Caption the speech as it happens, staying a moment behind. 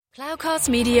Cloudcast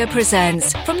Media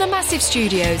presents from the massive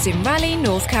studios in Raleigh,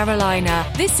 North Carolina.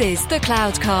 This is the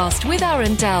Cloudcast with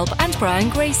Aaron Delp and Brian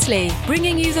Gracely,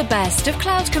 bringing you the best of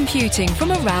cloud computing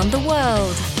from around the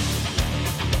world.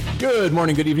 Good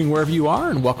morning, good evening, wherever you are,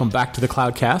 and welcome back to the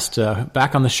Cloudcast.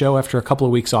 Back on the show after a couple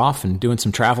of weeks off and doing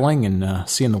some traveling and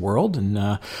seeing the world.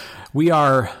 And we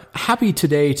are happy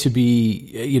today to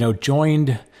be,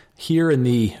 joined here in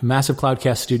the massive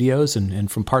Cloudcast studios and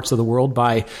from parts of the world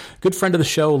by a good friend of the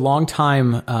show,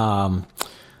 longtime,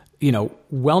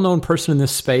 well-known person in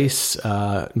this space,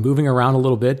 moving around a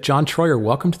little bit. John Troyer,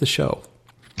 welcome to the show.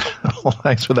 Well,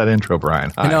 thanks for that intro,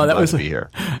 Brian. I know that was to be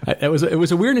here. It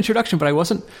was a weird introduction, but I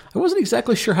wasn't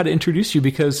exactly sure how to introduce you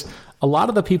because a lot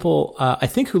of the people I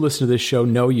think who listen to this show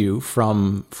know you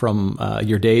from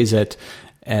your days at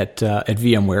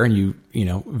VMware, and you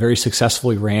very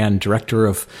successfully ran director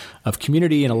of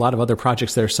community and a lot of other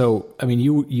projects there. So I mean,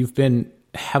 you've been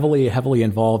heavily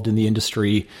involved in the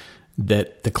industry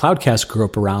that the Cloudcast grew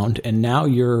up around, and now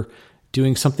you're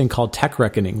doing something called Tech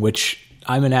Reckoning, which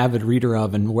I'm an avid reader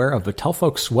of and aware of. But tell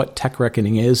folks what Tech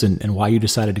Reckoning is and why you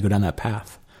decided to go down that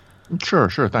path. Sure.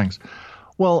 Thanks.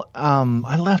 Well,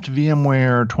 I left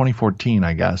VMware 2014,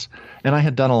 I guess, and I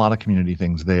had done a lot of community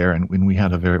things there, and we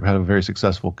had a very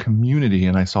successful community,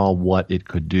 and I saw what it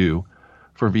could do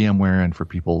for VMware and for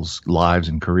people's lives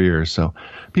and careers. So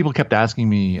people kept asking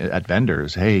me at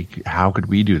vendors, "Hey, how could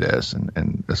we do this?"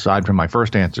 And aside from my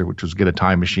first answer, which was get a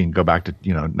time machine, go back to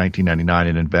 1999,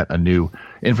 and invent a new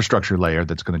infrastructure layer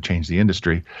that's going to change the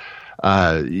industry.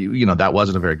 That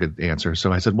wasn't a very good answer.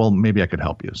 So I said, well, maybe I could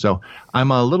help you. So I'm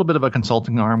a little bit of a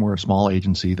consulting arm. We're a small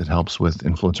agency that helps with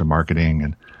influencer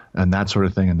marketing and that sort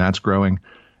of thing. And that's growing.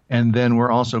 And then we're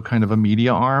also kind of a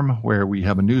media arm where we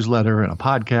have a newsletter and a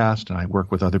podcast. And I work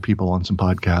with other people on some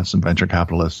podcasts, some venture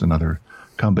capitalists and other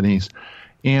companies.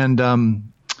 And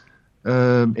I'm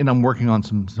working on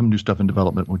some new stuff in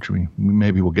development, which we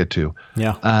maybe we'll get to.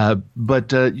 Yeah.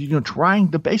 Trying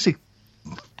the basic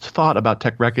thought about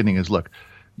Tech Reckoning is, look,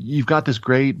 you've got this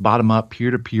great bottom-up,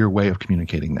 peer-to-peer way of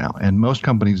communicating now. And most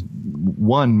companies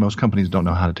don't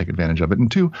know how to take advantage of it.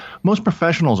 And two, most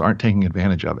professionals aren't taking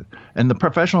advantage of it. And the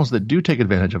professionals that do take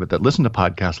advantage of it, that listen to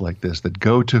podcasts like this, that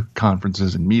go to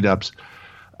conferences and meetups,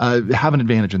 have an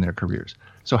advantage in their careers.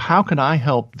 So how can I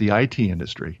help the IT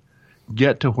industry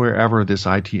get to wherever this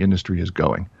IT industry is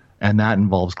going? And that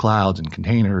involves clouds and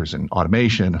containers and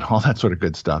automation and all that sort of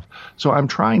good stuff. So I'm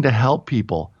trying to help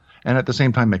people and at the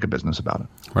same time make a business about it.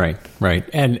 Right.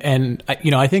 And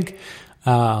I think,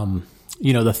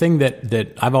 the thing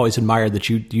that I've always admired that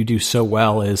you do so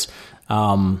well is,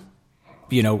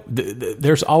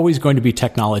 there's always going to be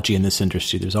technology in this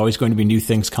industry. There's always going to be new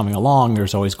things coming along.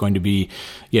 There's always going to be,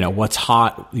 what's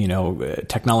hot,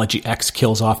 technology X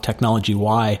kills off technology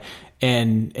Y.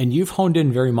 And you've honed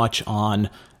in very much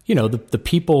on the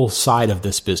people side of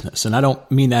this business. And I don't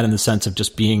mean that in the sense of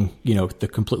just being, the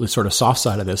completely sort of soft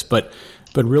side of this, but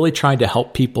really trying to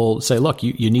help people say, look,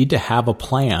 you need to have a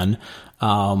plan,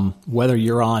 whether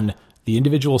you're on the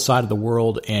individual side of the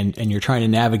world and you're trying to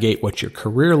navigate what your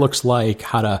career looks like,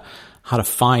 how to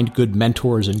find good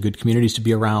mentors and good communities to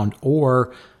be around,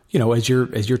 or, as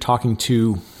you're talking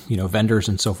to, vendors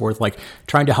and so forth, like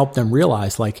trying to help them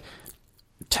realize, like,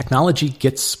 technology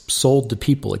gets sold to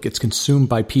people. It gets consumed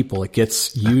by people. It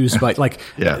gets used by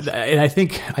Yes. And I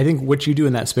think what you do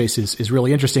in that space is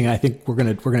really interesting. And I think we're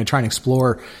going to try and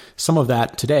explore some of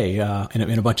that today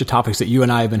in a bunch of topics that you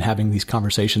and I have been having these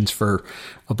conversations for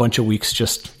a bunch of weeks,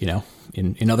 just,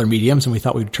 in other mediums. And we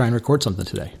thought we'd try and record something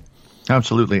today.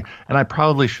 Absolutely. And I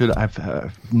probably should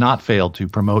have not failed to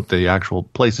promote the actual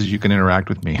places you can interact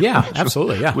with me. Yeah,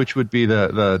 absolutely. Yeah. Which would be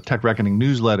the Tech Reckoning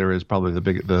newsletter is probably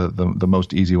the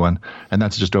most easy one. And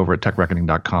that's just over at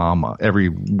techreckoning.com. Every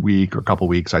week or a couple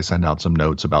weeks, I send out some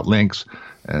notes about links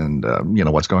and,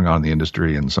 what's going on in the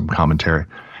industry and some commentary.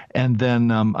 And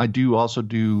then I do also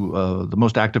do the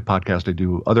most active podcast I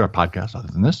do, other podcasts other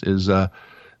than this, is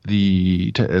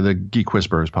the Geek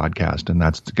Whisperers podcast, and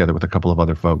that's together with a couple of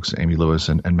other folks, Amy Lewis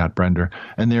and Matt Brender.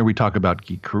 And there we talk about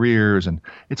geek careers, and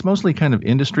it's mostly kind of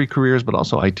industry careers, but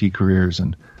also IT careers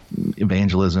and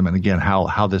evangelism, and again,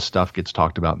 how this stuff gets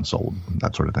talked about and sold,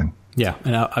 that sort of thing. Yeah,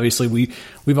 and obviously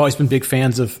we've always been big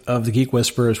fans of the Geek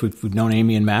Whisperers. We've known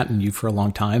Amy and Matt and you for a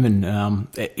long time,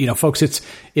 and folks, it's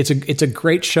a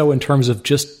great show in terms of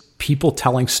just people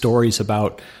telling stories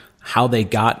about how they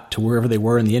got to wherever they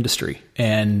were in the industry.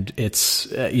 And it's,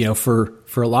 for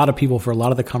a lot of people, for a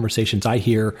lot of the conversations I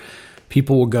hear,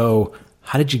 people will go,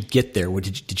 how did you get there?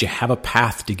 Did you have a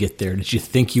path to get there? Did you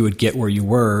think you would get where you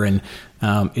were? And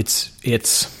it's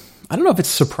I don't know if it's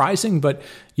surprising, but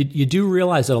you do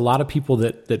realize that a lot of people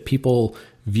that people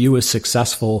view as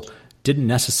successful didn't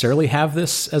necessarily have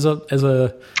this as a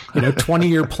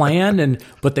 20-year plan,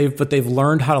 but they've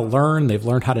learned how to learn. They've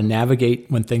learned how to navigate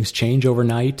when things change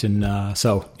overnight, and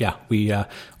so yeah, we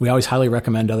always highly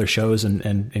recommend other shows,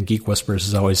 and Geek Whispers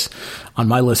is always on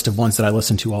my list of ones that I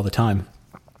listen to all the time.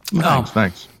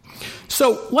 Thanks.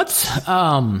 So let's.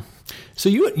 So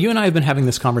you and I have been having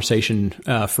this conversation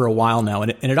for a while now,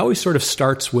 and it always sort of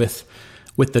starts with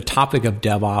the topic of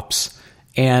DevOps,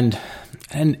 and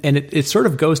it sort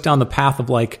of goes down the path of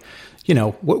like,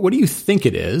 what do you think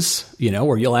it is?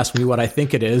 Or you'll ask me what I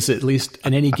think it is, at least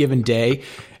on any given day.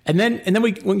 And then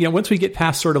we, once we get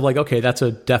past sort of like, okay, that's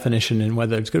a definition and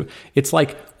whether it's good, it's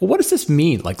like, well, what does this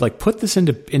mean? Like put this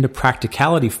into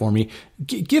practicality for me.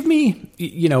 Give me,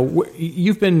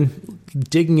 you've been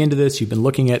digging into this. You've been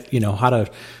looking at, how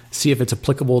to see if it's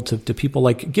applicable to people.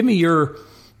 Like, give me your,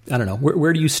 I don't know,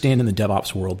 where do you stand in the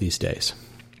DevOps world these days?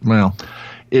 Well,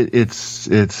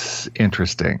 it's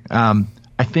interesting.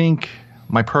 I think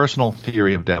my personal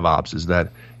theory of DevOps is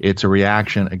that it's a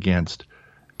reaction against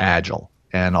Agile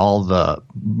and all the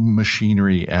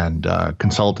machinery and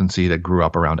consultancy that grew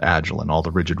up around Agile and all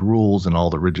the rigid rules and all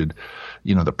the rigid,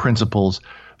 the principles,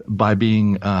 by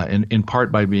being in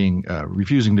part by being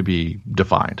refusing to be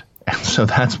defined. And so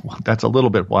that's a little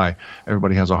bit why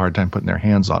everybody has a hard time putting their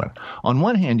hands on it. On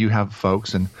one hand, you have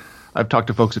folks, and I've talked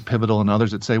to folks at Pivotal and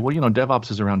others that say, well,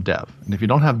 DevOps is around dev. And if you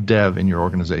don't have dev in your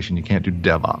organization, you can't do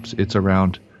DevOps. It's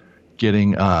around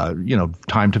getting,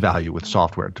 time to value with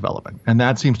software development. And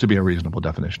that seems to be a reasonable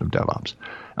definition of DevOps.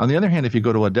 On the other hand, if you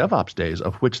go to a DevOps days,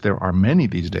 of which there are many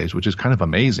these days, which is kind of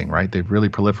amazing, right? They've really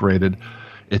proliferated.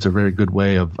 It's a very good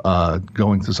way of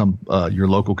going to your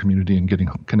local community and getting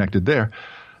connected there.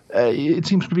 It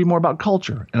seems to be more about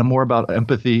culture and more about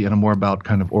empathy and more about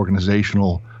kind of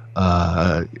organizational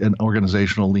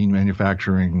lean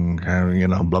manufacturing,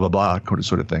 blah, blah, blah,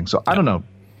 sort of thing. So I don't know,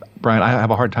 Brian, I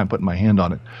have a hard time putting my hand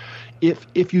on it.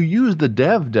 If you use the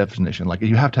dev definition, like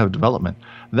you have to have development,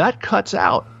 that cuts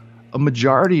out a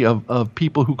majority of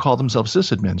people who call themselves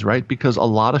sysadmins, right? Because a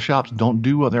lot of shops don't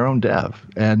do their own dev.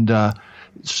 And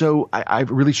so I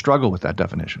really struggle with that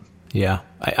definition. Yeah,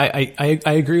 I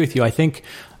agree with you. I think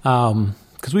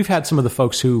because we've had some of the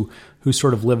folks who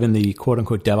sort of live in the quote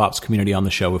unquote DevOps community on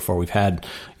the show before. We've had,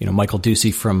 Michael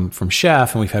Ducey from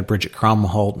Chef, and we've had Bridget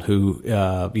Cromholt, who,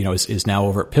 is now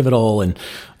over at Pivotal, and,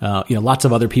 lots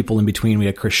of other people in between. We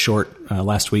had Chris Short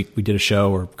last week. We did a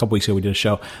show, or a couple weeks ago we did a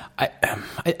show.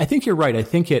 I think you're right.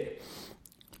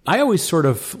 I always sort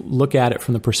of look at it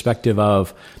from the perspective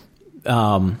of,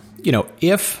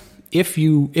 if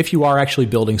you are actually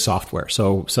building software.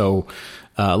 So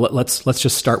let's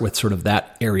just start with sort of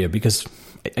that area, because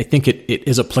I think it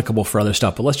is applicable for other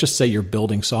stuff. But let's just say you're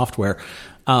building software.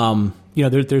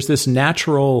 There's this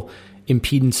natural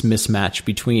impedance mismatch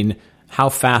between how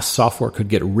fast software could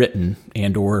get written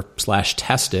and or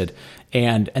 /tested,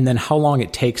 and then how long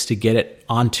it takes to get it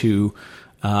onto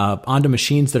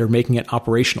machines that are making it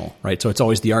operational, right? So it's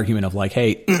always the argument of like,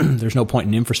 hey, there's no point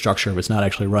in infrastructure if it's not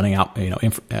actually running out,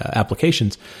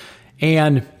 applications.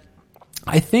 And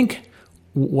I think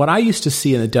what I used to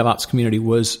see in the DevOps community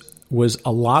was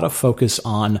a lot of focus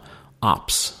on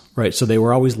ops, right? So they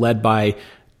were always led by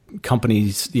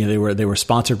companies, they were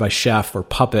sponsored by Chef or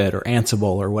Puppet or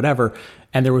Ansible or whatever.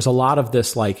 And there was a lot of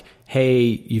this like, hey,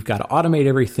 you've got to automate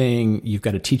everything. You've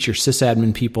got to teach your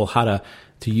sysadmin people how to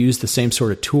use the same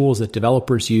sort of tools that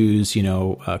developers use,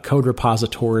 code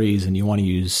repositories, and you want to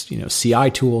use,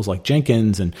 CI tools like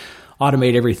Jenkins and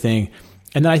automate everything.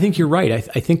 And then I think you're right.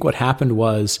 I think what happened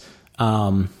was,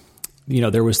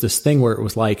 there was this thing where it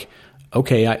was like,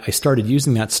 okay, I started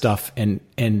using that stuff and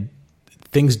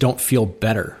things don't feel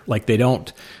better. Like they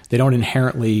don't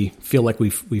inherently feel like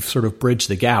we've sort of bridged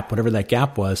the gap, whatever that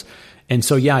gap was. And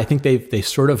so, yeah, I think they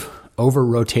sort of over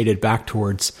rotated back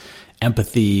towards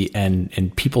empathy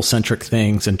and people-centric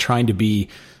things and trying to be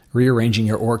rearranging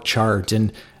your org chart.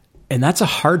 And that's a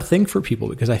hard thing for people,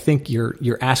 because I think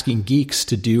you're asking geeks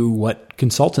to do what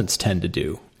consultants tend to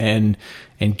do. And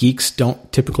geeks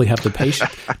don't typically have the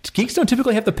patience. Geeks don't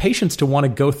typically have the patience to want to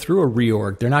go through a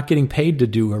reorg. They're not getting paid to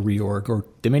do a reorg, or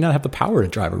they may not have the power to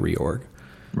drive a reorg.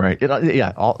 Right.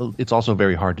 It's also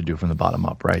very hard to do from the bottom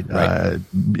up, right?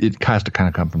 It has to kind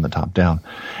of come from the top down.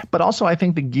 But also, I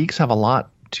think the geeks have a lot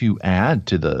to add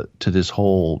to this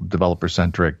whole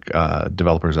developer-centric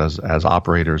developers as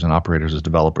operators and operators as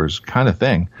developers kind of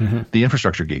thing. Mm-hmm. The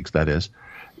infrastructure geeks, that is.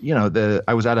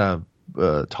 I was at a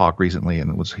talk recently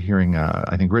and was hearing,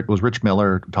 I think it was Rich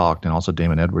Miller talked and also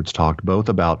Damon Edwards talked, both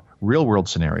about real-world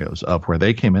scenarios of where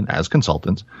they came in as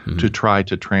consultants mm-hmm. to try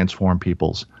to transform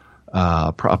people's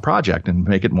project and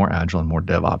make it more agile and more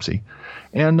DevOpsy.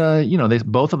 And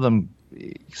both of them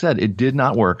said it did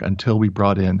not work until we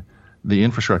brought in the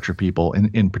infrastructure people,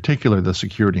 in particular the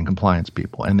security and compliance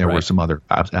people, and there were some other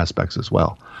aspects as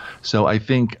well. So I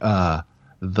think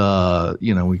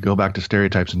we go back to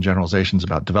stereotypes and generalizations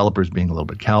about developers being a little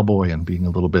bit cowboy and being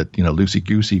a little bit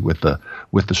loosey-goosey with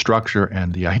the structure,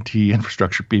 and the IT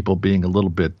infrastructure people being a little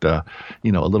bit a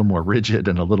little more rigid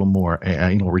and a little more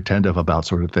retentive about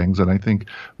sort of things. And I think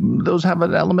those have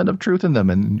an element of truth in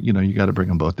them, and you got to bring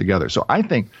them both together. So I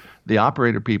think the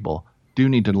operator people do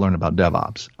need to learn about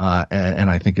DevOps, and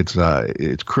I think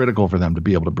it's critical for them to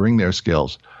be able to bring their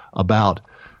skills about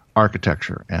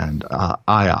architecture and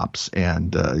IOPS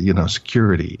and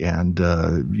security and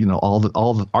all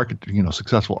the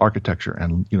successful architecture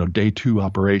and day two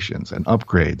operations and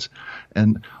upgrades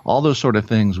and all those sort of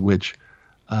things which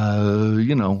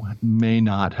may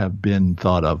not have been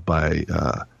thought of by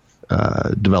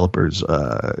developers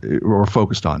or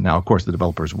focused on. Now, of course, the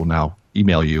developers will now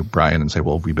email you, Brian, and say,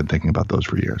 "Well, we've been thinking about those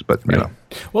for years." But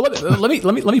well, let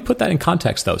me put that in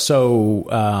context, though. So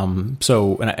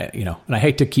I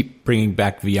hate to keep bringing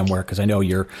back VMware because I know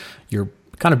you're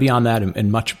kind of beyond that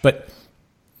and much, but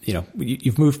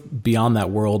you've moved beyond that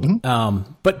world.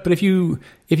 Mm-hmm. But if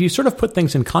you sort of put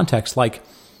things in context, like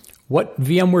what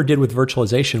VMware did with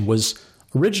virtualization was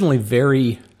originally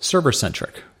very server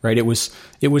centric, right? It was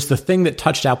the thing that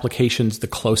touched applications the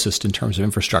closest in terms of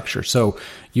infrastructure. So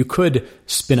you could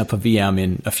spin up a VM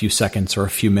in a few seconds or a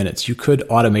few minutes. You could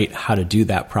automate how to do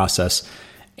that process.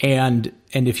 And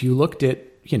if you looked at,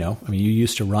 you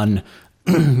used to run,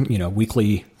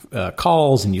 weekly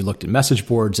calls, and you looked at message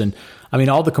boards, and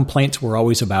all the complaints were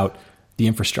always about the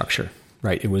infrastructure,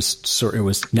 right? It was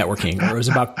networking, or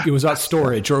it was about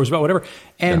storage, or it was about whatever.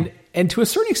 And to a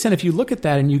certain extent, if you look at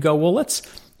that and you go, well, let's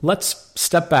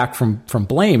step back from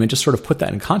blame and just sort of put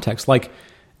that in context. Like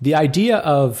the idea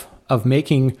of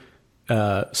making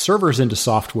servers into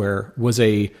software was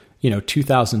a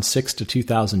 2006 to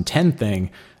 2010 thing.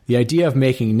 The idea of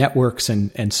making networks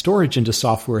and storage into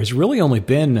software has really only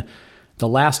been the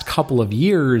last couple of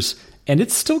years, and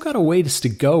it's still got a ways to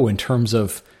go in terms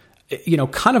of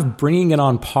kind of bringing it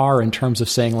on par in terms of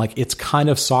saying, like, it's kind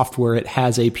of software, it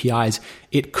has APIs,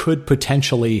 it could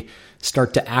potentially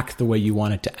start to act the way you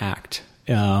want it to act.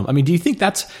 Do you think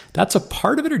that's a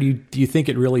part of it, or do you think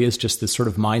it really is just this sort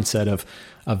of mindset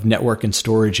of network and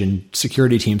storage and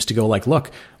security teams to go like, look,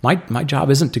 my job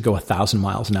isn't to go 1,000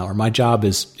 miles an hour. My job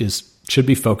should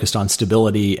be focused on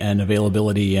stability and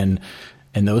availability and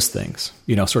those things,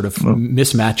 sort of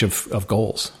mismatch of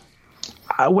goals.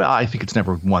 Well, I think it's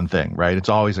never one thing, right? It's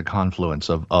always a confluence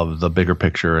of the bigger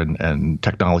picture and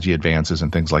technology advances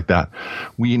and things like that.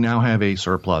 We now have a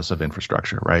surplus of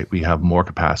infrastructure, right? We have more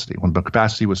capacity. When the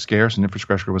capacity was scarce and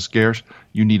infrastructure was scarce,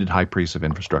 you needed high priests of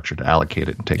infrastructure to allocate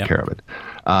it and take care of it.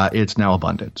 It's now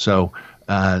abundant. So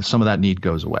some of that need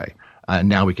goes away.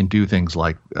 Now we can do things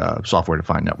like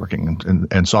software-defined networking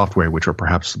and software, which are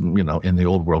perhaps, in the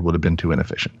old world would have been too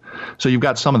inefficient. So you've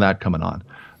got some of that coming on.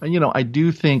 I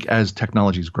do think as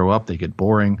technologies grow up, they get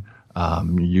boring.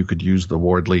 You could use the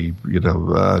Wardley,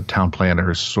 town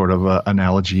planners sort of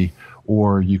analogy,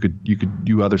 or you could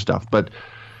do other stuff. But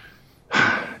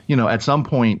at some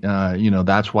point,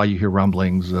 that's why you hear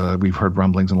rumblings. We've heard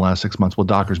rumblings in the last 6 months. Well,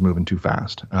 Docker's moving too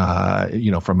fast.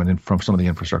 From some of the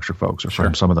infrastructure folks, or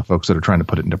from some of the folks that are trying to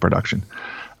put it into production.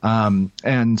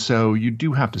 And so you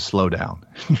do have to slow down.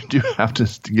 You do have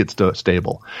to get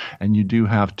stable, and you do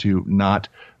have to not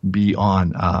be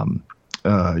on.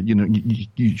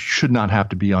 You should not have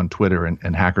to be on Twitter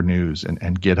and Hacker News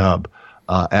and GitHub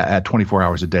at 24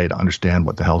 hours a day to understand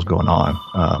what the hell's going on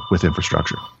with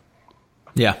infrastructure.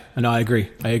 Yeah, no, I agree.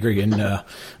 And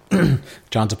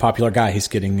John's a popular guy. He's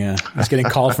getting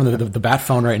called from the bat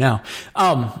phone right now.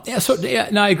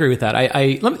 I agree with that.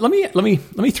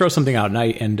 Let me throw something out.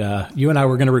 And you and I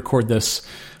were going to record this,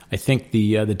 I think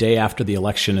the day after the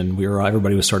election, and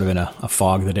everybody was sort of in a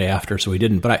fog the day after, so we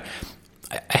didn't. But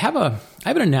I have an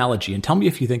analogy, and tell me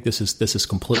if you think this is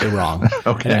completely wrong.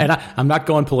 Okay. And I'm not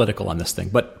going political on this thing,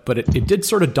 but it did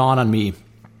sort of dawn on me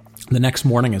the next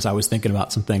morning as I was thinking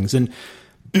about some things. And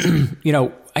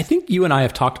I think you and I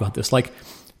have talked about this. Like,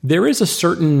 there is a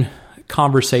certain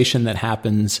conversation that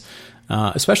happens,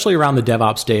 especially around the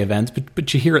DevOps Day events,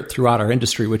 but you hear it throughout our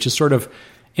industry, which is sort of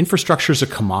infrastructure is a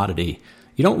commodity.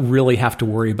 You don't really have to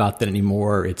worry about that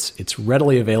anymore. It's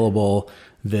readily available.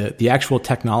 The actual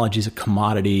technology is a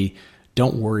commodity.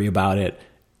 Don't worry about it.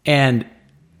 And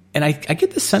I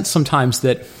get the sense sometimes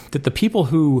that the people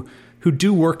who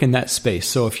do work in that space.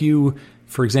 So if you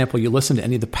for example, you listen to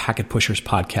any of the Packet Pushers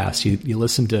podcasts, you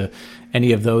listen to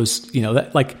any of those,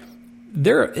 that like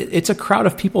it's a crowd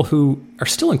of people who are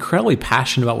still incredibly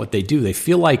passionate about what they do. They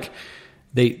feel like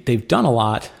they've done a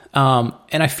lot.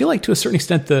 And I feel like to a certain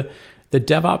extent, the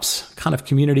DevOps kind of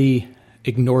community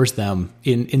ignores them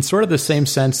in sort of the same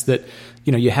sense that,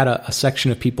 you had a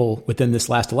section of people within this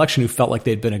last election who felt like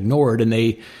they'd been ignored, and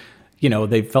they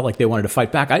felt like they wanted to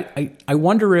fight back. I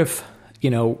wonder if,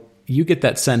 you get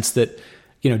that sense that,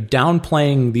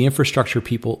 downplaying the infrastructure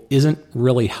people isn't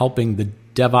really helping the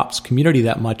DevOps community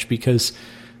that much, because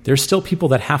there's still people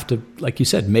that have to, like you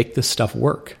said, make this stuff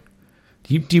work.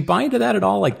 Do you buy into that at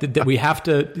all? Like that we have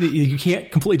to, you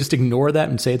can't completely just ignore that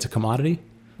and say it's a commodity?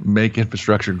 Make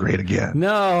infrastructure great again.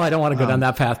 No, I don't want to go down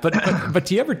that path. But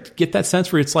do you ever get that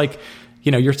sense where it's like,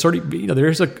 you're sort of,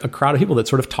 there's a crowd of people that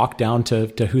sort of talk down to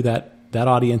who that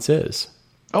audience is?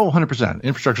 Oh, 100%.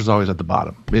 Infrastructure is always at the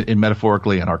bottom, in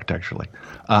metaphorically and architecturally,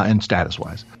 and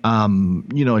status-wise.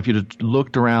 If you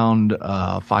looked around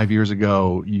 5 years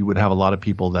ago, you would have a lot of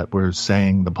people that were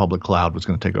saying the public cloud was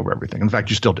going to take over everything. In fact,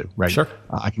 you still do, right? Sure.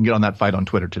 I can get on that fight on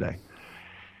Twitter today.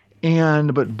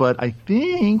 But I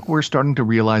think we're starting to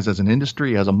realize as an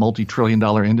industry, as a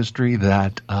multi-trillion-dollar industry,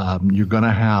 that you're going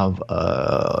to have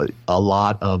a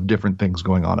lot of different things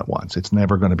going on at once. It's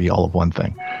never going to be all of one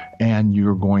thing. And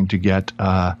you're going to get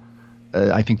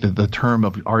I think that the term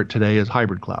of art today is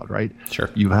hybrid cloud, right?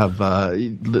 Sure. You have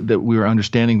that we are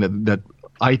understanding that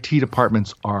IT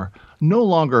departments are no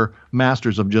longer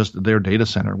masters of just their data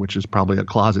center, which is probably a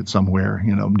closet somewhere,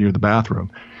 near the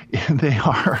bathroom.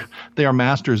 They are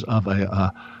masters of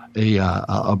a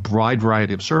wide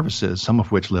variety of services, some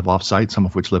of which live off-site, some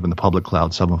of which live in the public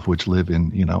cloud, some of which live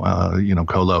in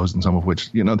colos, and some of which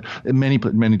in many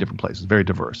different places, very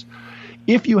diverse.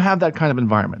 If you have that kind of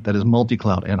environment that is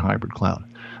multi-cloud and hybrid cloud,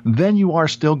 then you are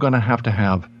still going to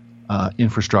have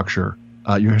infrastructure.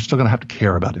 You're still going to have to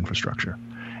care about infrastructure.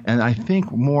 And I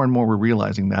think more and more we're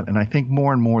realizing that. And I think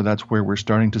more and more that's where we're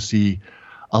starting to see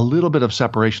a little bit of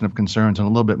separation of concerns and a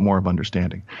little bit more of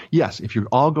understanding. Yes, if you're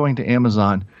all going to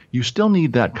Amazon, you still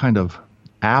need that kind of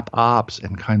app ops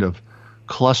and kind of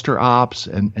cluster ops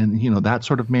and that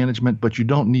sort of management, but you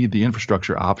don't need the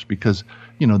infrastructure ops because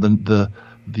the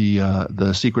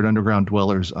secret underground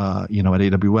dwellers at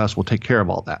AWS will take care of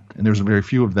all that. And there's very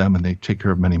few of them, and they take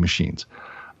care of many machines.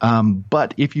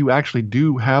 But if you actually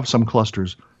do have some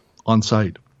clusters on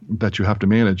site that you have to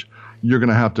manage, you're going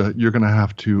to have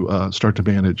to start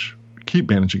to keep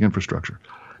managing infrastructure.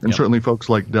 And certainly folks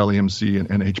like Dell EMC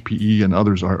and HPE and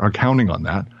others are counting on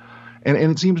that. And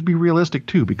it seems to be realistic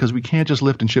too, because we can't just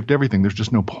lift and shift everything. There's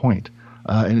just no point.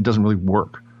 And it doesn't really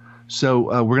work.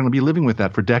 So we're going to be living with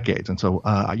that for decades. And so,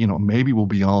 maybe we'll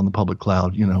be all in the public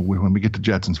cloud, when we get to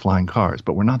Jetsons flying cars,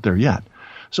 but we're not there yet.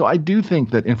 So I do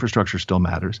think that infrastructure still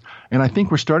matters. And I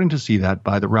think we're starting to see that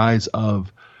by the rise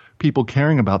of people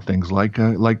caring about things like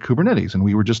Kubernetes. And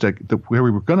we were just where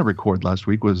we were going to record last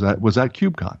week was at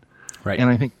KubeCon. Right. And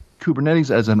I think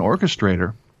Kubernetes as an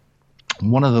orchestrator,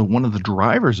 one of the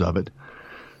drivers of it,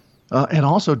 and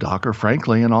also Docker,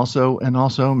 frankly, and also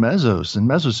Mesos and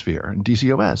Mesosphere and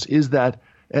DCOS is that,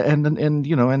 and the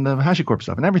HashiCorp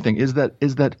stuff and everything is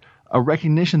that a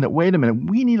recognition that, wait a minute,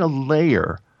 we need a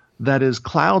layer that is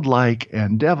cloud-like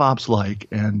and DevOps-like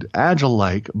and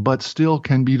Agile-like, but still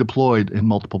can be deployed in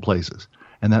multiple places.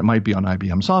 And that might be on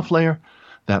IBM SoftLayer,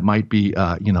 that might be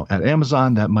at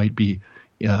Amazon, that might be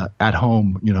at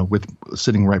home, with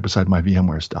sitting right beside my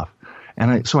VMware stuff.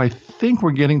 And so I think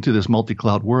we're getting to this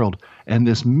multi-cloud world, and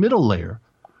this middle layer,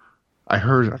 I've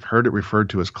heard it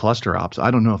referred to as cluster ops. I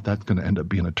don't know if that's going to end up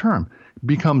being a term.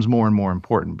 Becomes more and more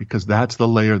important because that's the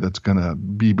layer that's going to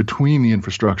be between the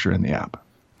infrastructure and the app.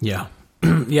 Yeah,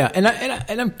 yeah, and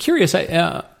I'm curious.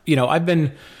 I've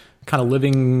been kind of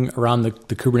living around the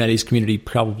Kubernetes community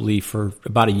probably for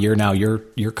about a year now.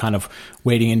 You're kind of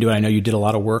wading into it. I know you did a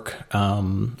lot of work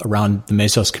around the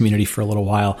Mesos community for a little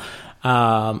while.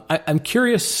 I'm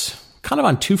curious, kind of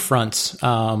on two fronts.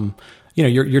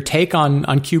 Your take on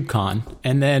KubeCon,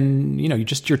 and then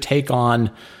just your take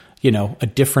on a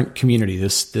different community.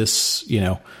 This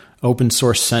open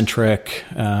source centric.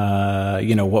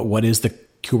 What is the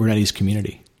Kubernetes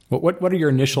community? What are your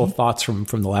initial thoughts from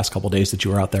the last couple of days that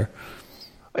you were out there?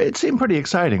 It seemed pretty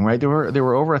exciting, right? There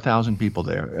were over 1,000 people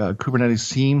there. Kubernetes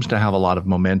seems to have a lot of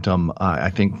momentum. I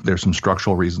think there's some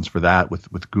structural reasons for that with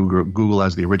Google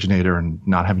as the originator and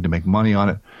not having to make money on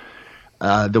it.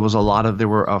 There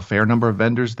were a fair number of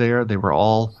vendors there. They were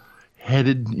all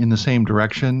headed in the same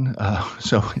direction.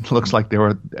 So it looks like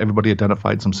everybody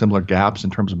identified some similar gaps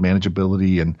in terms of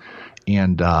manageability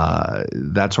and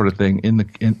that sort of thing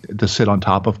to sit on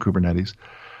top of Kubernetes.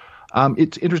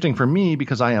 It's interesting for me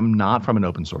because I am not from an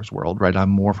open source world, right? I'm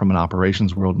more from an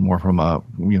operations world, more from a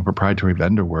proprietary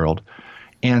vendor world.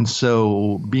 And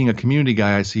so being a community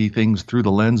guy, I see things through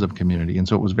the lens of community. And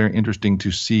so it was very interesting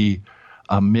to see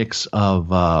a mix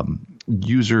of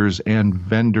users and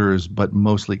vendors, but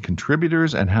mostly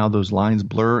contributors, and how those lines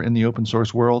blur in the open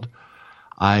source world.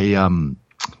 Open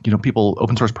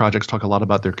source projects talk a lot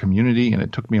about their community, and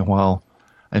it took me a while,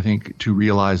 I think, to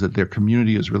realize that their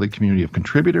community is really a community of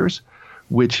contributors,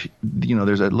 which,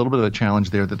 there's a little bit of a challenge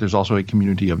there that there's also a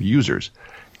community of users.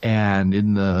 And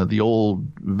in the old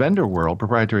vendor world,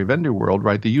 proprietary vendor world,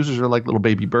 right, the users are like little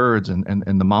baby birds, and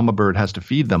the mama bird has to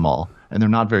feed them all, and they're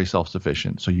not very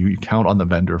self-sufficient. So you count on the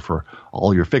vendor for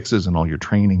all your fixes and all your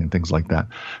training and things like that.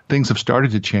 Things have started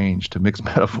to change, to mix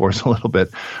metaphors a little bit,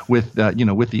 with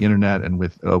the internet and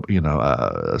with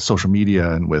social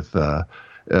media and with the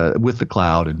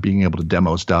cloud, and being able to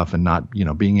demo stuff, and not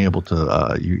being able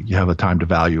to you have a time to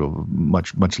value of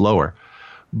much lower.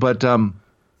 But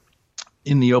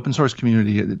in the open source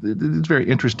community, it's very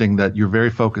interesting that you're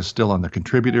very focused still on the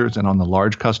contributors and on the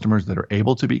large customers that are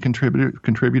able to be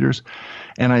contributors.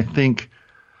 And I think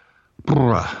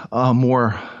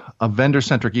a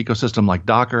vendor-centric ecosystem like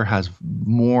Docker has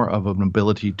more of an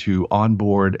ability to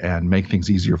onboard and make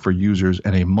things easier for users,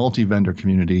 and a multi-vendor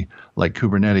community like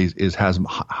Kubernetes has a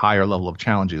higher level of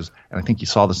challenges. And I think you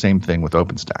saw the same thing with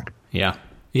OpenStack. Yeah,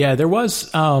 there was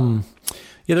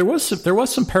there was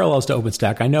some parallels to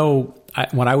OpenStack. I know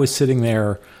when I was sitting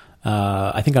there,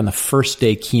 I think on the first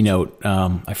day keynote,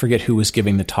 I forget who was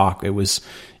giving the talk. It was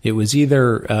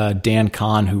either Dan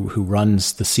Kahn, who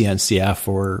runs the CNCF,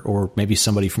 or maybe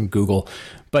somebody from Google.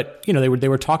 But they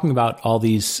were talking about all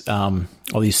these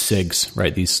SIGs,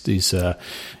 right? These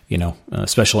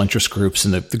special interest groups,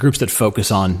 and the groups that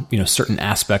focus on certain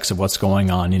aspects of what's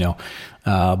going on.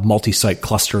 Multi-site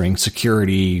clustering,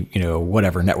 security,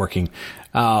 whatever, networking.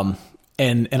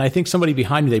 And I think somebody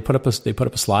behind me, they put up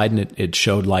a slide, and it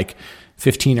showed like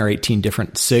 15 or 18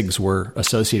 different SIGs were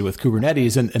associated with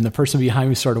Kubernetes. And the person behind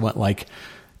me sort of went like,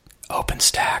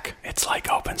 OpenStack. It's like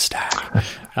OpenStack.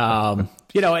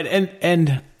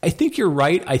 And I think you're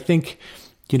right. I think,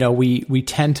 we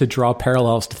tend to draw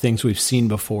parallels to things we've seen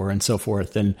before and so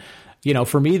forth. And,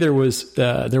 for me, there was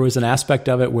an aspect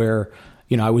of it where,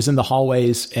 I was in the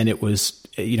hallways, and it was,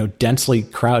 densely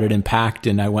crowded and packed.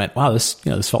 And I went, wow, this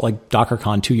felt like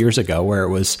DockerCon 2 years ago, where it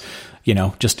was,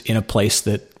 just in a place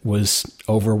that was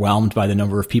overwhelmed by the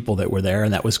number of people that were there.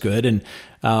 And that was good. And,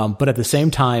 but at the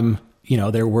same time,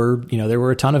 there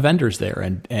were a ton of vendors there.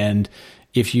 And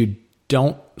if you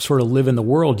don't sort of live in the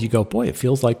world, you go, boy, it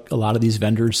feels like a lot of these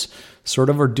vendors sort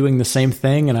of are doing the same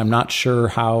thing. And I'm not sure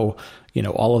how,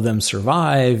 all of them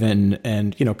survive, and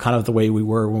kind of the way we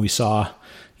were when we saw,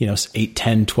 8,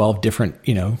 10, 12 different,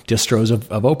 distros of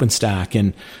OpenStack.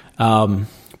 And,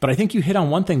 but I think you hit on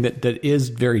one thing that is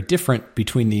very different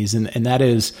between these. And that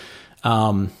is,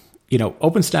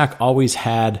 OpenStack always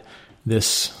had this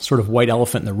sort of white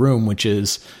elephant in the room, which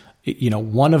is,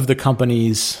 one of the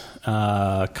companies,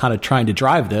 kind of trying to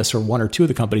drive this, or one or two of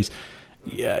the companies,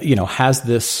 has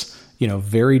this,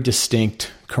 very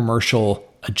distinct commercial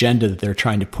agenda that they're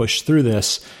trying to push through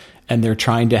this. And they're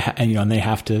trying to, and they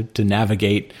have to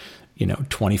navigate,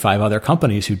 25 other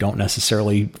companies who don't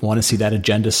necessarily want to see that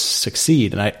agenda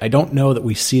succeed. And I don't know that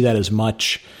we see that as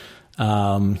much,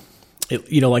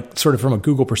 like sort of from a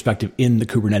Google perspective in the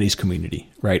Kubernetes community,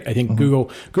 right? I think Google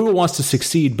wants to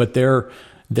succeed, but they're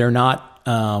not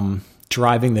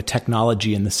driving the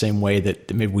technology in the same way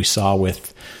that maybe we saw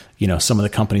with, some of the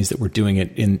companies that were doing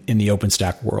it in the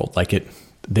OpenStack world. Like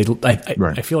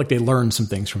I feel like they learned some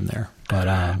things from there. But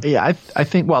I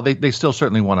think they still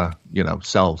certainly want to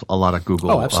sell a lot of Google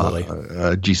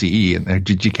GCE and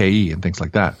GKE and things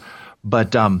like that.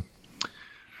 But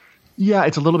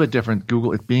it's a little bit different.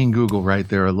 Google, it being Google, right?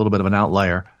 They're a little bit of an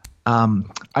outlier.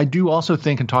 I do also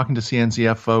think, in talking to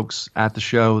CNCF folks at the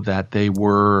show, that they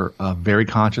were very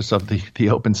conscious of the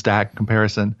OpenStack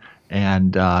comparison,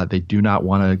 and they do not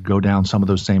want to go down some of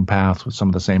those same paths with some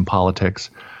of the same politics.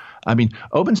 I mean,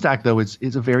 OpenStack, though, is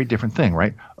a very different thing,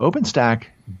 right? OpenStack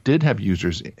does have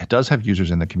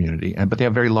users in the community, but they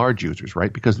have very large users,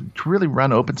 right? Because to really run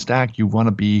OpenStack, you want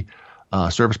to be a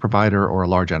service provider or a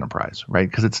large enterprise, right?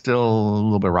 Because it's still a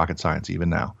little bit of rocket science even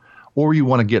now. Or you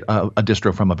want to get a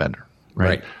distro from a vendor,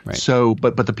 right? Right. So,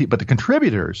 but the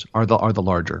contributors are the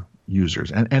larger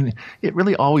users, and it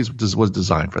really always was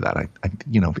designed for that.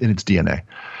 In its DNA.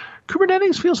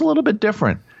 Kubernetes feels a little bit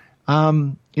different.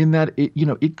 In that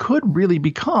it could really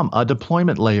become a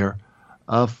deployment layer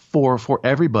for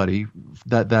everybody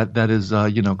that is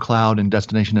cloud and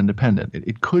destination independent.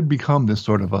 It could become this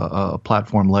sort of a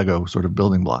platform Lego sort of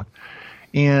building block.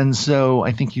 And so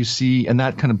I think you see, and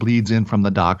that kind of bleeds in from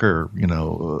the Docker,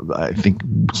 I think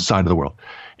side of the world.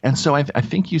 And so I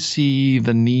think you see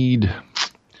the need.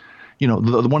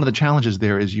 One of the challenges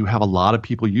there is you have a lot of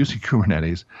people using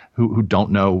Kubernetes who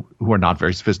don't know, who are not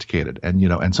very sophisticated.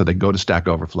 And so they go to Stack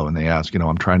Overflow and they ask,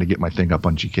 I'm trying to get my thing up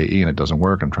on GKE and it doesn't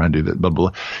work. I'm trying to do that, blah,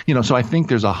 blah, blah. So I think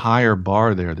there's a higher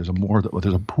bar there. There's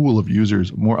a pool of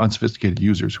users, more unsophisticated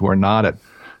users who are not at,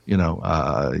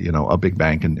 a big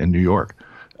bank in New York,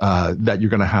 that you're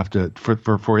going to have to,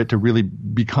 for it to really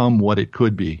become what it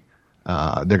could be.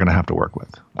 They're going to have to work with.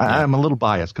 I'm a little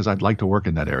biased because I'd like to work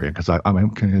in that area because I'm a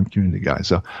community guy.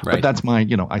 So, right. But that's my,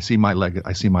 I see my leg.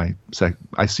 I see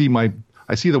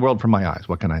the world from my eyes.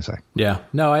 What can I say? Yeah,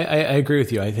 no, I agree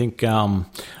with you. I think,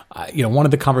 one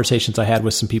of the conversations I had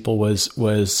with some people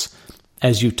was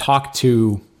as you talk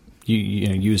to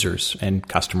users and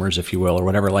customers, if you will, or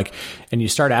whatever, and you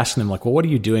start asking them well, what are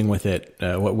you doing with it?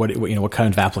 What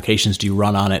kind of applications do you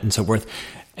run on it and so forth?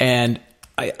 And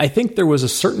I think there was a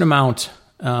certain amount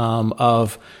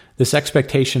of this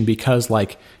expectation because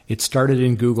it started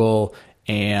in Google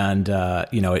and,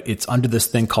 it's under this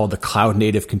thing called the Cloud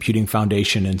Native Computing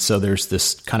Foundation. And so there's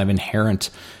this kind of inherent,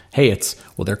 hey,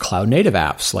 they're cloud native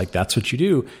apps. That's what you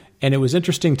do. And it was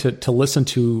interesting to listen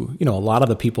to, a lot of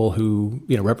the people who,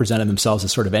 represented themselves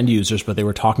as sort of end users, but they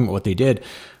were talking about what they did.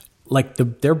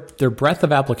 Their breadth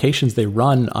of applications they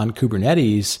run on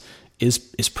Kubernetes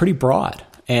is pretty broad.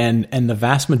 And the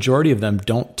vast majority of them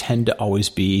don't tend to always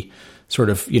be sort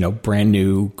of, brand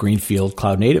new greenfield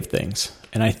cloud native things.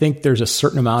 And I think there's a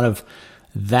certain amount of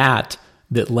that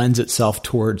lends itself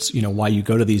towards, why you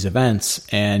go to these events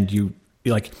and you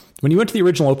when you went to the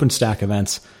original OpenStack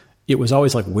events, it was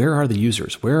always where are the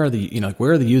users? Where are the,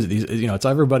 where are the users? These, it's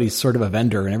everybody's sort of a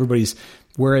vendor and everybody's,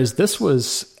 whereas this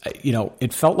was,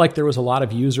 it felt like there was a lot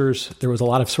of users. There was a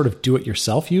lot of sort of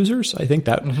do-it-yourself users. I think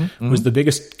that was the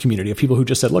biggest community of people who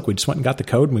just said, look, we just went and got the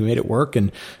code and we made it work.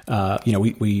 And,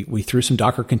 we threw some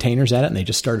Docker containers at it and they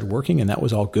just started working and that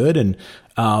was all good. And,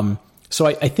 so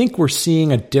I think we're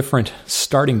seeing a different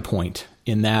starting point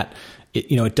in that,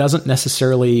 it doesn't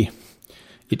necessarily,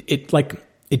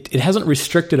 it hasn't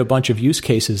restricted a bunch of use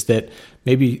cases that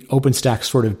maybe OpenStack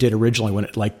sort of did originally when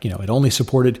it it only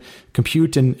supported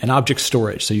compute and object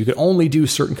storage. So you could only do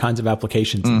certain kinds of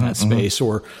applications in that space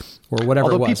or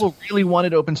whatever Although it was. People really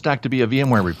wanted OpenStack to be a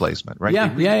VMware replacement, right?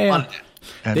 Yeah, yeah.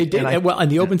 They did.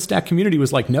 And the OpenStack community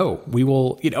was no, we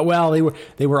will,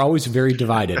 they were always very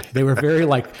divided. They were very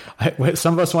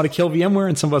some of us want to kill VMware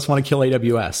and some of us want to kill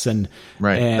AWS. And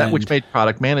that which made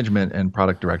product management and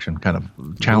product direction kind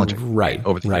of challenging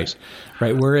over the years.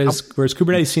 Right. Whereas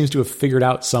Kubernetes seems to have figured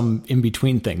out some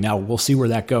in-between thing. Now we'll see where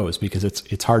that goes because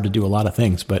it's hard to do a lot of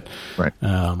things, but I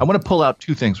want to pull out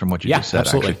two things from what you just said.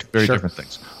 Absolutely. Actually, very different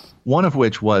things. One of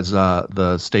which was the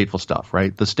stateful stuff,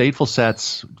 right? The stateful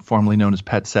sets, formerly known as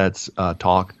pet sets,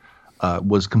 talk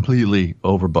was completely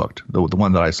overbooked. The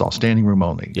one that I saw, standing room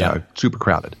only, super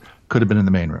crowded, could have been in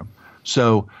the main room.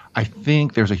 So I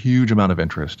think there's a huge amount of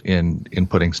interest in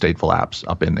putting stateful apps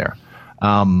up in there.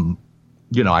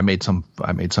 I made some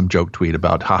joke tweet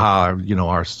about,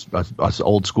 us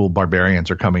old school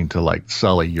barbarians are coming to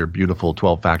sully your beautiful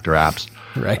 12-factor apps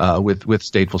with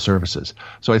stateful services.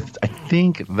 So I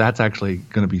think that's actually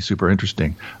going to be super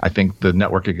interesting. I think the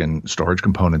networking and storage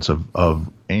components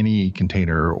of any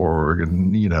container or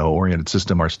oriented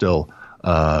system are still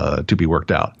to be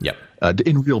worked out.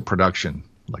 In real production.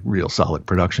 Real solid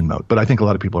production mode. But I think a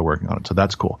lot of people are working on it, so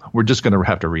that's cool. We're just going to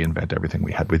have to reinvent everything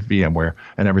we had with VMware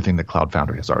and everything that Cloud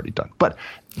Foundry has already done. But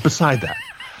beside that,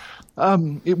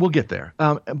 it will get there.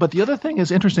 But the other thing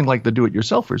is interesting, the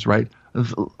do-it-yourselfers, right?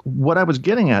 What I was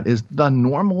getting at is the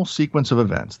normal sequence of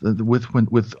events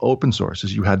with open source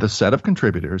is you had the set of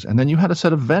contributors, and then you had a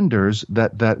set of vendors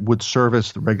that would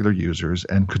service the regular users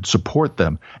and could support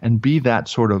them and be that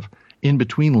sort of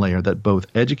in-between layer that both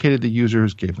educated the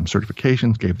users, gave them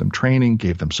certifications, gave them training,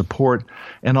 gave them support,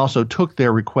 and also took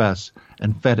their requests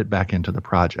and fed it back into the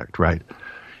project, right?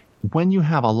 When you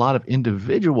have a lot of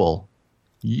individual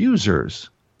users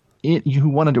who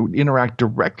wanted to interact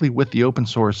directly with the open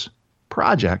source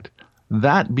project,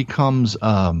 that becomes,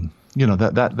 that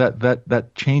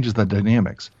changes the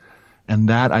dynamics. And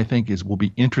that, I think, will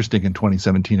be interesting in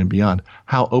 2017 and beyond,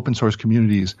 how open source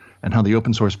communities and how the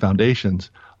open source foundations,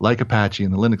 like Apache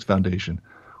and the Linux Foundation,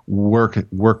 work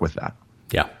with that.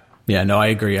 Yeah, no, I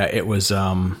agree. It was,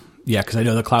 because I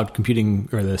know the cloud computing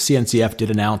or the CNCF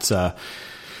did announce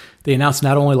they announced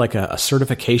not only like a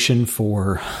certification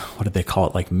for, what did they call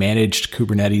it? Like managed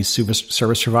Kubernetes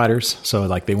service providers. So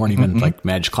like they weren't even like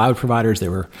managed cloud providers. They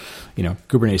were,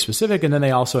 Kubernetes specific. And then they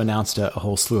also announced a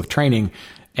whole slew of training.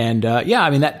 And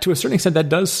that to a certain extent, that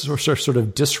does sort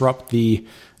of disrupt the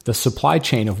supply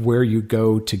chain of where you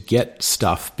go to get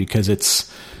stuff, because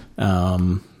it's,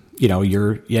 you're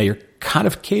kind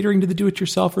of catering to the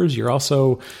do-it-yourselfers. You're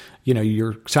also,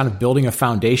 you're kind of building a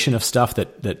foundation of stuff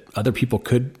that other people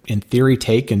could, in theory,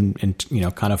 take and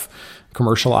kind of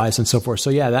commercialize and so forth. So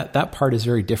yeah, that part is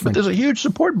very different. But there's a huge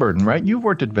support burden, right? You've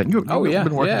worked at vendors. You've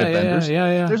been working at vendors.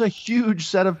 Yeah. There's a huge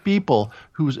set of people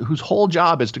whose whole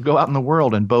job is to go out in the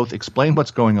world and both explain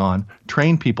what's going on,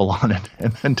 train people on it,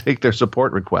 and then take their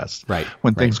support requests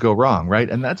when things go wrong, right?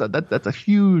 And that's a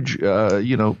huge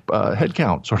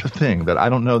headcount sort of thing that I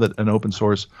don't know that an open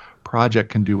source project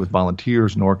can do with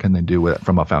volunteers, nor can they do it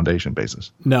from a foundation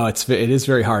basis. No, it is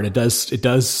very hard. It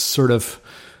does sort of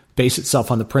base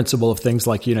itself on the principle of things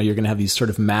like, you're going to have these sort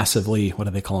of massively, what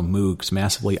do they call them, MOOCs,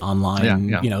 massively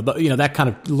online, that kind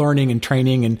of learning and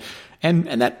training,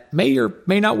 and that may or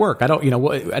may not work. I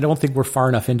don't think we're far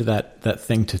enough into that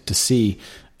thing to see.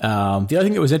 The other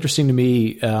thing that was interesting to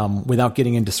me, without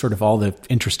getting into sort of all the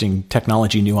interesting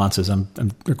technology nuances, I'm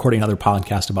recording another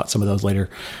podcast about some of those later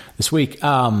this week.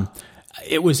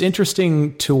 It was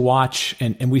interesting to watch,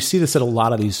 and we see this at a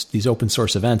lot of these open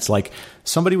source events. Like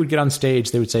somebody would get on stage,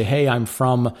 they would say, "Hey, I'm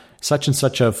from such and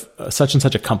such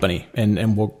a company,"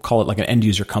 and we'll call it like an end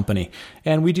user company,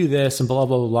 and we do this and blah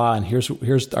blah blah blah, and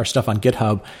here's our stuff on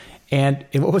GitHub. And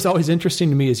what was always interesting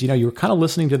to me is, you were kind of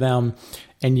listening to them,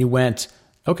 and you went,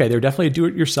 okay, they're definitely a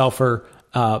do-it-yourselfer.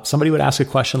 Somebody would ask a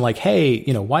question like, "Hey,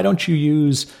 why don't you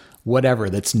use whatever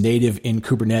that's native in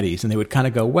Kubernetes?" And they would kind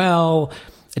of go, "Well,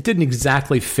 it didn't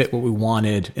exactly fit what we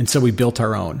wanted, and so we built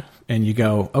our own." And you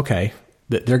go, okay,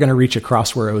 they're going to reach a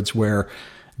crossroads where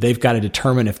they've got to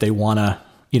determine if they want to,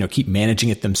 keep managing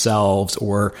it themselves,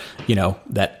 or,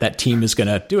 that team is going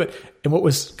to do it. And what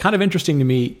was kind of interesting to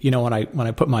me, when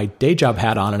I put my day job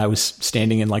hat on and I was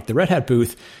standing in like the Red Hat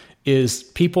booth, is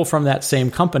people from that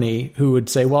same company who would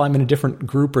say, "Well, I'm in a different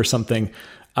group or something.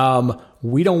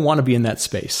 We don't want to be in that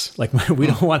space. Like we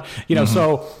don't want,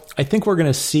 So I think we're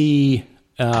going to see,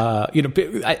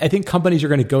 I think companies are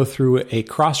going to go through a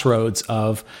crossroads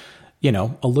of,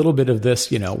 a little bit of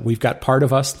this, we've got part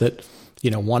of us that,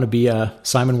 want to be a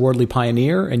Simon Wardley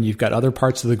pioneer, and you've got other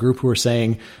parts of the group who are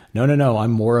saying, no,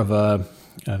 I'm more of a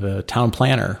town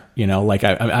planner, like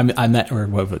I'm that, or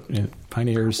what,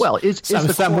 pioneers. Well,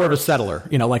 I'm more of a settler,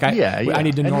 like I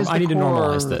need to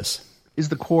normalize this. Is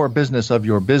the core business of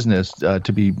your business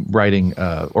to be writing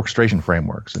orchestration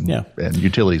frameworks and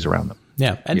utilities around them?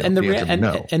 Yeah, and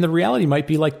the reality might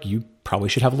be like you probably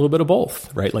should have a little bit of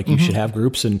both, right? Like you should have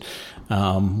groups, and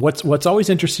what's always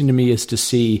interesting to me is to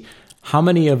see how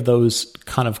many of those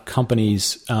kind of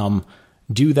companies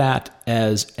do that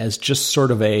as just sort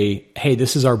of a, hey,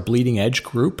 this is our bleeding edge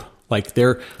group, like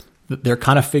they're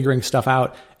kind of figuring stuff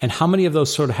out, and how many of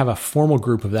those sort of have a formal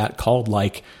group of that called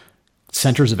like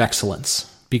centers of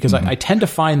excellence, because I tend to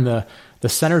find the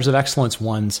centers of excellence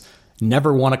ones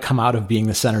never want to come out of being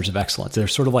the centers of excellence. They're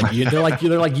sort of like, they're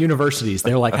like universities.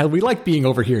 They're like, hey, we like being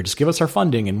over here. Just give us our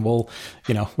funding and we'll,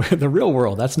 the real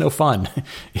world, that's no fun.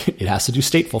 It has to do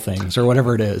stateful things or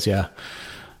whatever it is. Yeah.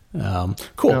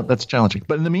 Cool. That's challenging.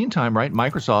 But in the meantime, right,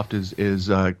 Microsoft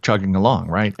is chugging along,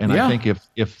 right? And I think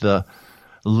if the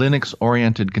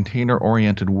Linux-oriented,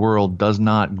 container-oriented world does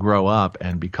not grow up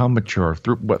and become mature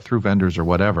through vendors or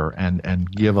whatever,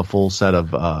 and give a full set of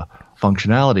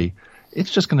functionality, it's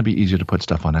just going to be easier to put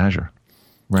stuff on Azure,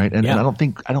 right? And I don't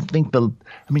think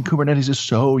Kubernetes is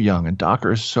so young and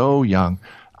Docker is so young.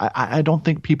 I don't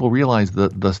think people realize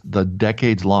the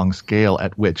decades-long scale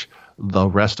at which the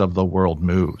rest of the world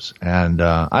moves. And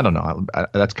I don't know.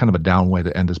 That's kind of a down way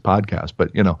to end this podcast.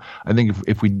 But I think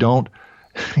if we don't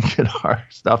get our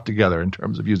stuff together in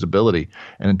terms of usability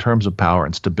and in terms of power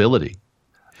and stability,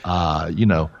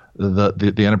 the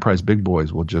enterprise big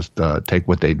boys will just take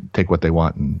what they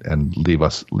want and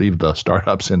leave the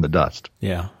startups in the dust.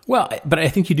 Yeah. Well, but I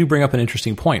think you do bring up an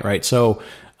interesting point, right? So,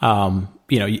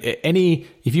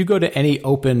 if you go to any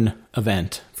open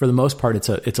event, for the most part, it's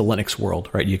a Linux world,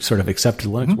 right? You sort of accept the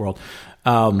Linux world.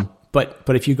 But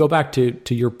if you go back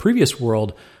to your previous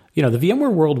world, the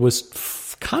VMware world was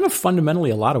kind of fundamentally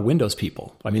a lot of Windows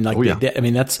people. I mean,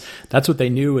 that's what they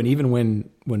knew. And even when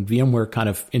VMware kind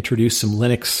of introduced some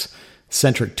Linux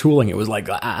centric tooling, it was like,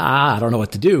 I don't know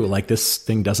what to do. Like this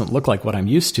thing doesn't look like what I'm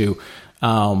used to.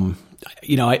 I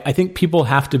think people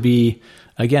have to be,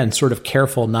 again, sort of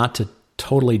careful not to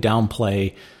totally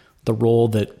downplay the role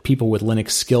that people with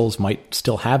Linux skills might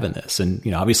still have in this. And,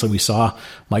 obviously we saw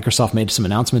Microsoft made some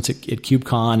announcements at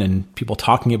KubeCon and people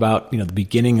talking about, the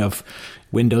beginning of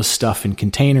Windows stuff in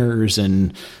containers.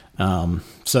 And, and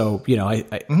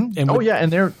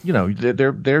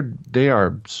they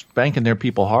are spanking their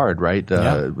people hard, right?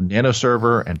 Nano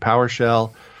server and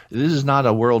PowerShell. This is not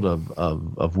a world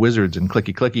of wizards and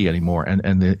clicky anymore.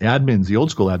 And the admins, the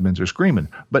old school admins, are screaming.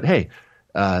 But hey,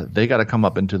 they got to come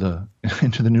up into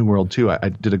the new world too. I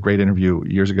did a great interview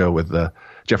years ago with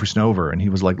Jeffrey Snover, and he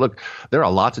was like, "Look, there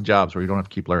are lots of jobs where you don't have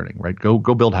to keep learning, right? Go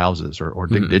build houses or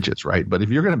dig ditches, right? But if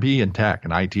you're going to be in tech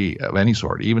and IT of any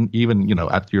sort, even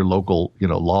at your local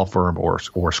law firm or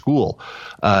school,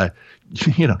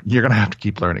 you're going to have to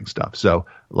keep learning stuff. So,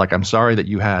 like, I'm sorry that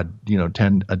you had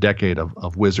a decade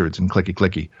of wizards and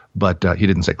clicky, but he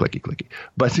didn't say clicky.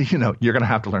 But you're going to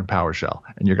have to learn PowerShell,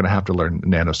 and you're going to have to learn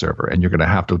Nano Server, and you're going to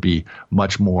have to be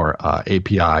much more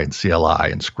API and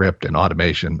CLI and script and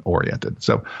automation oriented.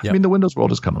 So, I mean, the Windows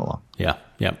world is coming along. Yeah.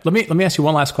 Let me ask you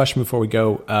one last question before we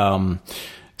go.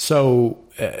 You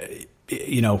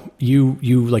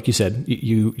like you said,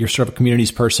 you're sort of a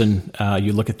communities person.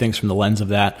 You look at things from the lens of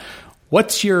that.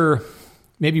 What's your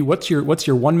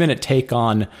 1 minute take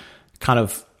on kind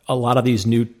of a lot of these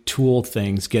new tool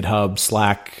things, GitHub,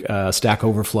 Slack, Stack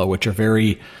Overflow, which are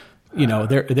very, they're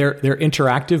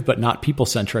interactive but not people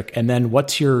centric. And then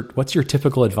what's your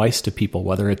typical advice to people,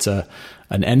 whether it's an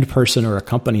end person or a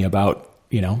company, about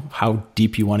how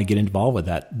deep you want to get involved with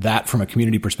that from a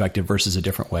community perspective versus a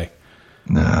different way?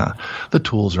 Nah, the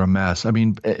tools are a mess. I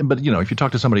mean, but if you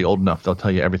talk to somebody old enough, they'll tell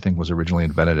you everything was originally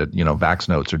invented at Vax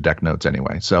Notes or Deck Notes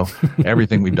anyway. So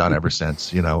everything we've done ever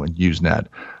since, and Usenet.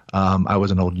 I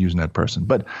was an old Usenet person,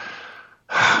 but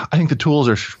I think the tools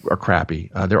are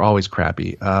crappy. They're always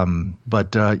crappy.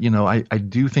 But I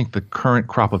do think the current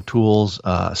crop of tools,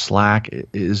 Slack,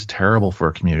 is terrible for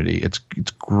a community. It's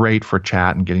great for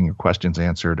chat and getting your questions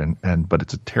answered, but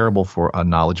it's terrible for a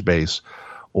knowledge base,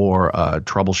 or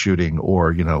troubleshooting,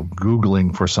 or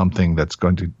Googling for something that's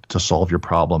going to solve your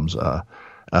problems.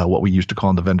 What we used to call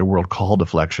in the vendor world call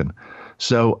deflection.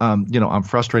 So I'm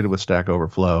frustrated with Stack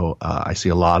Overflow. I see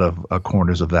a lot of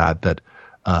corners of that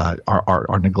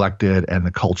are neglected, and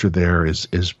the culture there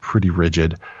is pretty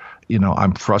rigid.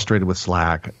 I'm frustrated with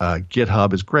Slack.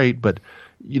 GitHub is great, but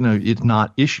it's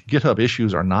not GitHub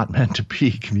issues are not meant to be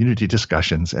community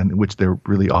discussions, and which they're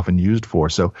really often used for.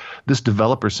 So this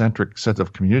developer-centric set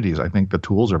of communities, I think the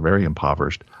tools are very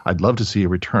impoverished. I'd love to see a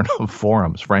return of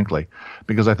forums, frankly,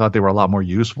 because I thought they were a lot more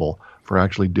useful for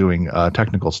actually doing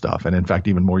technical stuff, and in fact,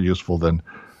 even more useful than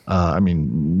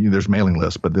there's mailing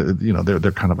lists, but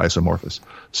they're kind of isomorphous.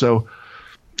 So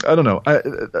I don't know.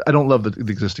 I don't love the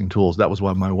existing tools. That was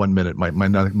my 1 minute.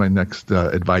 My next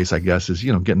advice, I guess, is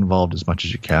get involved as much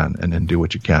as you can and do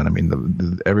what you can. I mean,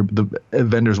 the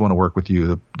vendors want to work with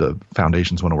you. The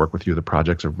foundations want to work with you. The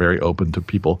projects are very open to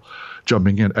people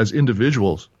jumping in. As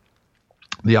individuals,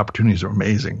 the opportunities are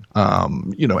amazing.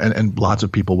 And lots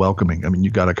of people welcoming. I mean,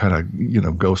 you got to kind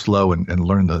of go slow and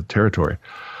learn the territory.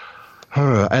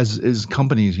 As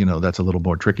companies, that's a little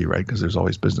more tricky, right? Because there's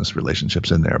always business relationships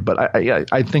in there. But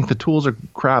I think the tools are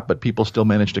crap, but people still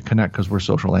manage to connect because we're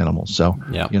social animals. So,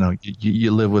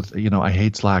 you live with, I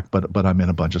hate Slack, but I'm in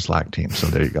a bunch of Slack teams. So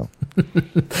there you go.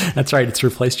 That's right. It's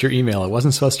replaced your email. It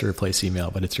wasn't supposed to replace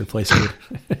email, but it's replaced it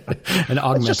and augmented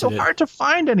it. It's just so hard to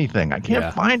find anything. I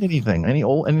can't find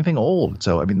anything old.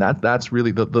 So, I mean, that's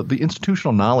really the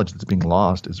institutional knowledge that's being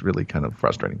lost is really kind of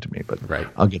frustrating to me. But right.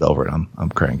 I'll get over it. I'm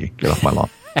cranky. Get off my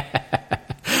lawn.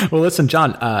 Well, listen,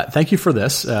 John, thank you for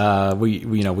this.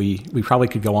 We probably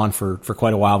could go on for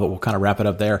quite a while, but we'll kind of wrap it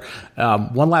up there.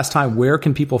 One last time, where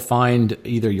can people find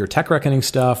either your Tech Reckoning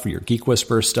stuff or your Geek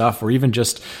Whisperer stuff, or even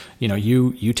just,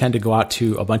 you tend to go out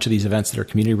to a bunch of these events that are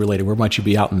community related. Where might you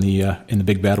be out in the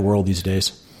big bad world these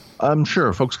days?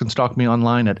 Sure. Folks can stalk me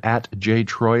online at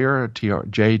jtroyer,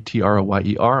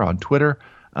 JTROYER on Twitter.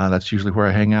 That's usually where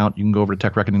I hang out. You can go over to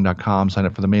techreckoning.com, sign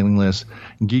up for the mailing list.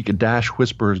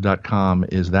 Geek-whispers.com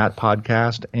is that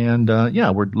podcast. And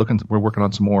we're working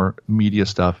on some more media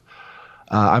stuff.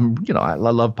 I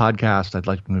love podcasts. I'd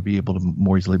like them to be able to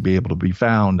more easily be able to be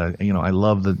found. I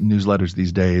love the newsletters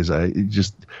these days.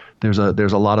 There's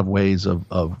a lot of ways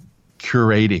of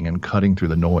curating and cutting through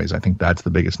the noise. I think that's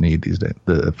the biggest need these days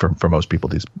for most people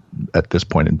at this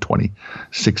point in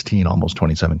 2016, almost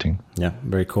 2017. Yeah,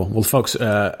 very cool. Well, folks,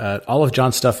 all of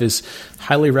John's stuff is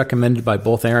highly recommended by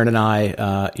both Aaron and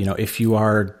I. If you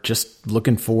are just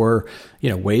looking for,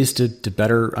 ways to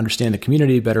better understand the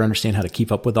community, better understand how to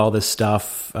keep up with all this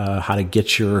stuff, how to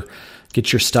get your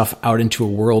stuff out into a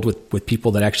world with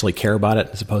people that actually care about it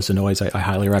as opposed to noise, I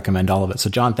highly recommend all of it. So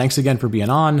John, thanks again for being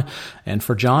on. And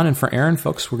for John and for Aaron,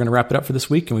 folks, we're going to wrap it up for this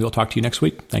week, and we will talk to you next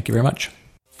week. Thank you very much.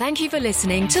 Thank you for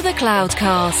listening to The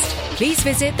Cloudcast. Please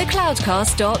visit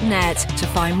thecloudcast.net to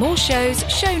find more shows,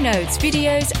 show notes,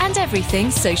 videos, and everything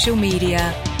social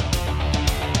media.